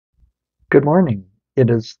Good morning. It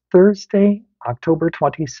is Thursday, October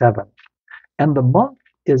 27th, and the month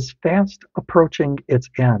is fast approaching its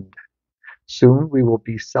end. Soon we will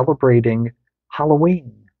be celebrating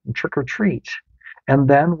Halloween and trick or treat, and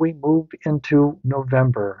then we move into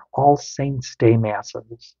November, All Saints' Day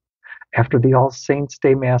Masses. After the All Saints'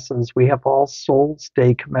 Day Masses, we have All Souls'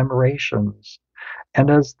 Day commemorations. And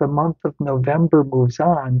as the month of November moves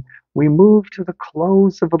on, we move to the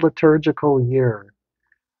close of a liturgical year.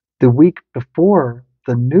 The week before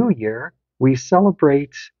the new year, we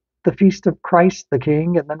celebrate the Feast of Christ the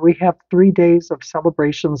King, and then we have 3 days of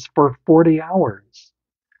celebrations for 40 hours,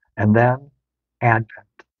 and then Advent,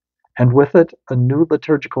 and with it, a new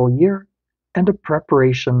liturgical year and a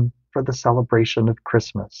preparation for the celebration of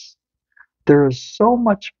Christmas. There is so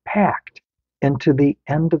much packed into the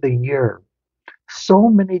end of the year, so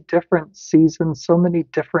many different seasons, so many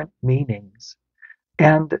different meanings.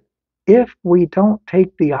 And if we don't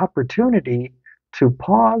take the opportunity to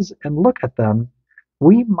pause and look at them,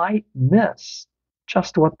 we might miss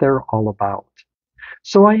just what they're all about.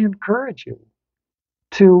 So I encourage you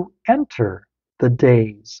to enter the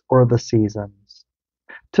days or the seasons,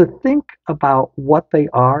 to think about what they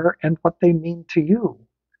are and what they mean to you,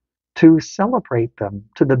 to celebrate them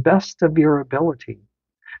to the best of your ability,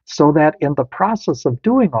 so that in the process of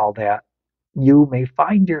doing all that, you may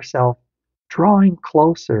find yourself drawing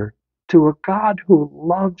closer to a God who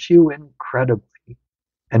loves you incredibly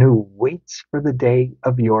and who waits for the day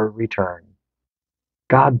of your return.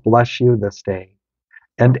 God bless you this day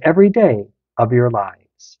and every day of your lives.